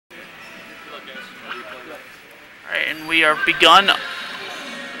and we are begun.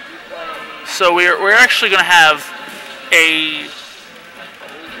 So we're actually going to have a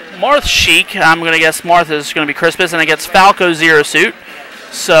Marth Sheik. I'm going to guess Marth is going to be Crispas, and against Falco Zero Suit.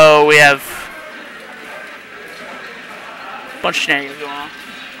 So we have a bunch of shenanigans going on.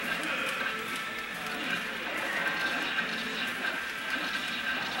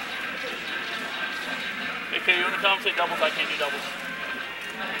 Okay, you want to commentate doubles? I can't do doubles.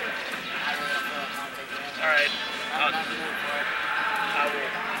 Alright.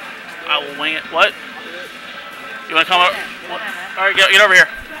 I will wing it. What? You want to come over? Alright, get over here.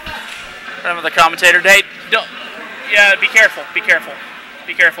 Remember the commentator. Hey, don't. Yeah, be careful. Be careful.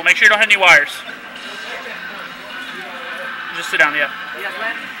 Be careful. Make sure you don't hit any wires. Just sit down, yeah.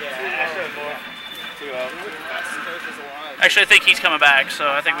 Actually, I think he's coming back,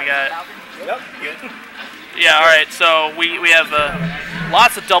 so I think we got it. Yep, good. Yeah, alright, so we have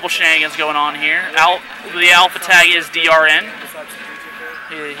lots of double shenanigans going on here. The alpha tag is DRN.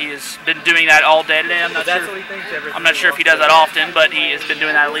 He has been doing that all day today. I'm not sure if he does that often, but he has been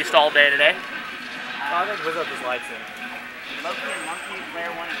doing that at least all day today. I think Wizard just likes him.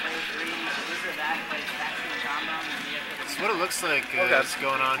 So what it looks like that's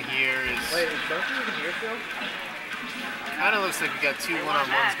going on here is... Wait, don't you even hear still? Kind of looks like we got two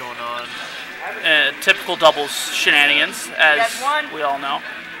one-on-ones going on. Typical doubles shenanigans, as we all know.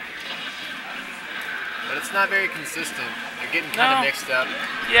 But it's not very consistent. They're getting kind of mixed up.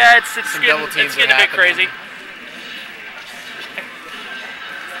 Yeah, it's getting a bit crazy.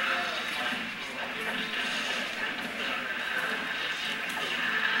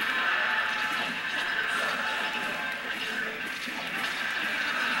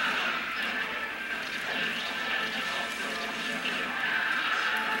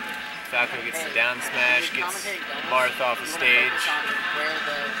 Falco gets the down smash, gets Marth off the stage. Where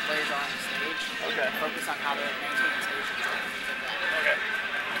the players are on the stage. Okay. Focus on how to maintain the stage and stuff like that. Okay.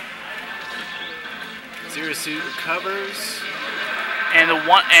 Zero Suit recovers.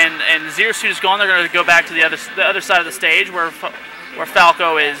 And Zero Suit is gone. They're going to go back to the other side of the stage where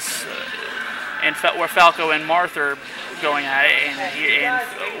Falco is where Falco and Marth are going at it,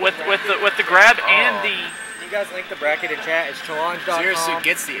 and with the grab and the. You guys link the bracket in chat. It's challenge.com. Zero Suit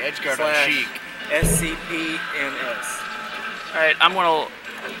gets the edge guard on Sheik. SCPMS. All right, I'm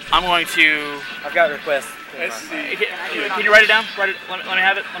going to. I've got requests. Can you write it down? Let me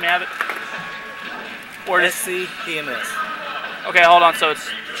have it. Let me have it. Or SCPMS. Okay, hold on. So it's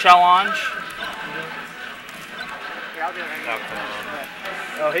challenge.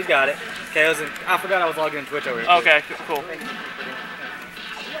 Oh, he's got it. Okay, I forgot I was logged in Twitch over here. Okay, cool.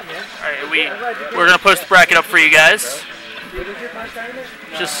 Alright, we're gonna post the bracket up for you guys.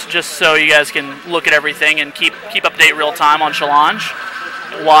 Just so you guys can look at everything and keep update real time on challenge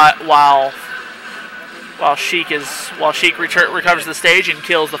while Sheik recovers the stage and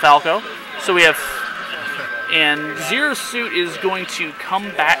kills the Falco. So we have and Zero Suit is going to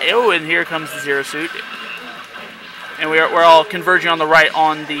come back. Oh, and here comes the Zero Suit. And we're all converging on the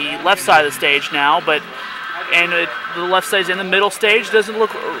left side of the stage now, but the left side's in the middle stage. Doesn't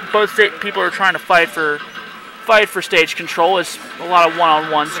look. Both people are trying to fight for stage control. It's a lot of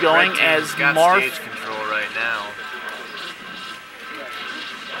one-on-ones going as Marth. Stage control right now.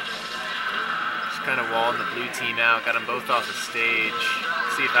 Just kind of walling the blue team out. Got them both off the stage.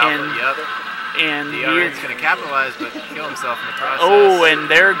 See if Alpha. And DRN's going to capitalize, but kill himself in the process. Oh, and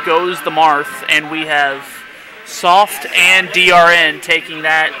there goes the Marth, and we have S0ft and DRN taking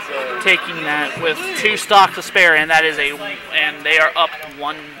that with 2 stocks to spare, and that is and they are up 1-0.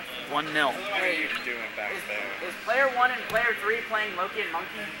 What are you doing back there? Is player 1 and player 3 playing Loki and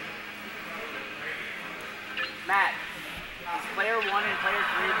Monkey? Matt, is player 1 and player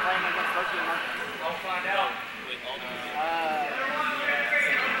 3 playing against Loki and Monkey? I'll find out.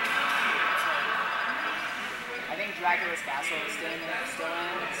 I think Dracula's Castle is still in.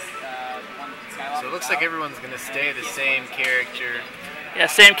 So it looks like everyone's going to stay the same character. Yeah,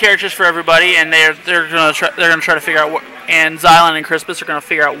 same characters for everybody, and they're going to try to figure out what. And Zilyn and Crispas are going to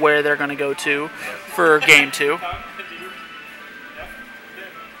figure out where they're going to go to for game 2.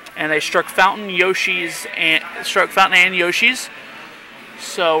 And they struck Fountain and Yoshi's.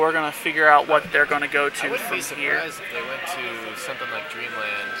 So we're going to figure out what they're going to go to I wouldn't from be here. surprised if they went to something like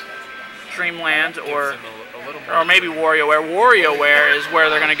Dreamland, or little more maybe WarioWare. WarioWare is where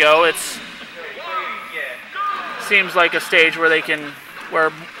they're going to go. It's seems like a stage where they can, where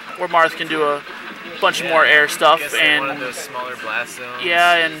Marth can do a bunch of more air stuff, and one of those smaller blast zones.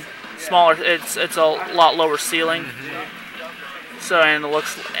 Yeah, and smaller. It's a lot lower ceiling. So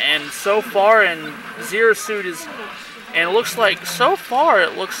so far, and Zero Suit is, and it looks like so far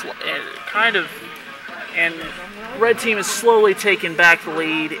it looks kind of And red team is slowly taking back the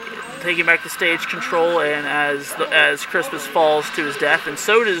lead, taking back the stage control, and as Crispas falls to his death, and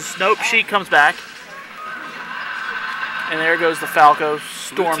so does Sheik comes back. And there goes the Falco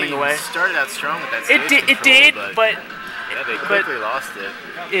storming away. Started out strong with that stage It did, but yeah, they quickly lost it.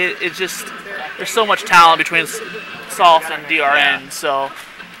 It just, there's so much talent between S0ft and DRN, so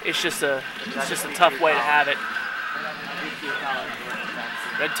it's just a tough way to have it.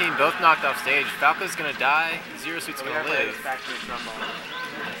 Red team both knocked off stage. Falco's gonna die. Zero Suit's gonna live.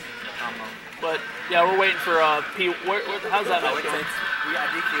 But yeah, we're waiting for P. How's that match going? We got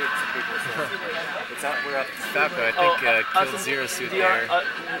DQ'd some people, so we're up. Falco, I think, killed Zero Suit there.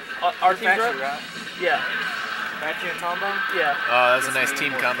 Our team's up? Yeah. Factory and Tombo? Yeah. Oh, that was a nice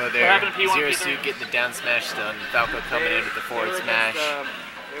team combo there. What happened to P1, Zero P3? Suit getting the down smash done. Falco coming in with the forward smash.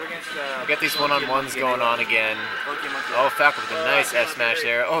 They were against We got these one-on-ones going on again. Oh, Falco with a nice F smash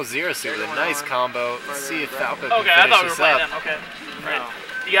there. Oh, Zero Suit with a nice combo. Let's see if Falco can Okay, I finish thought we were this playing up. them. Okay. Right.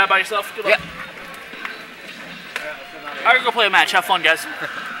 You got it by yourself? Good luck. Yeah. All right, go play a match. Have fun, guys.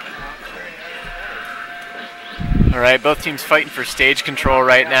 All right, both teams fighting for stage control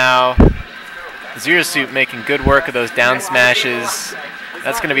right now. Zero Suit making good work of those down smashes.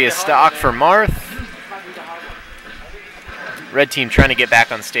 That's going to be a stock for Marth. Red team trying to get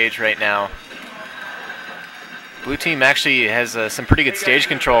back on stage right now. Blue team actually has some pretty good stage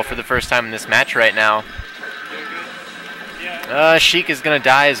control for the first time in this match right now. Sheik is going to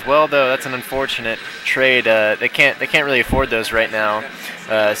die as well, though. That's an unfortunate trade. They can't really afford those right now,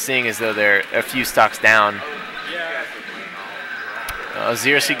 seeing as though they're a few stocks down.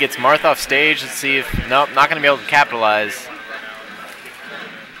 Zero Suit gets Marth off stage. Let's see if nope, not going to be able to capitalize.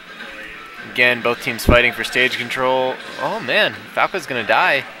 Again, both teams fighting for stage control. Oh man, Falco's going to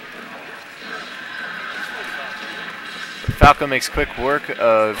die. Falco makes quick work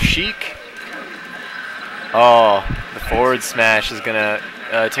of Sheik. Oh, the forward smash is going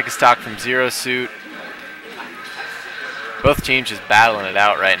to take a stock from Zero Suit. Both teams just battling it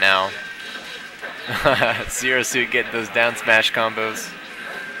out right now. Zero Suit getting those down smash combos.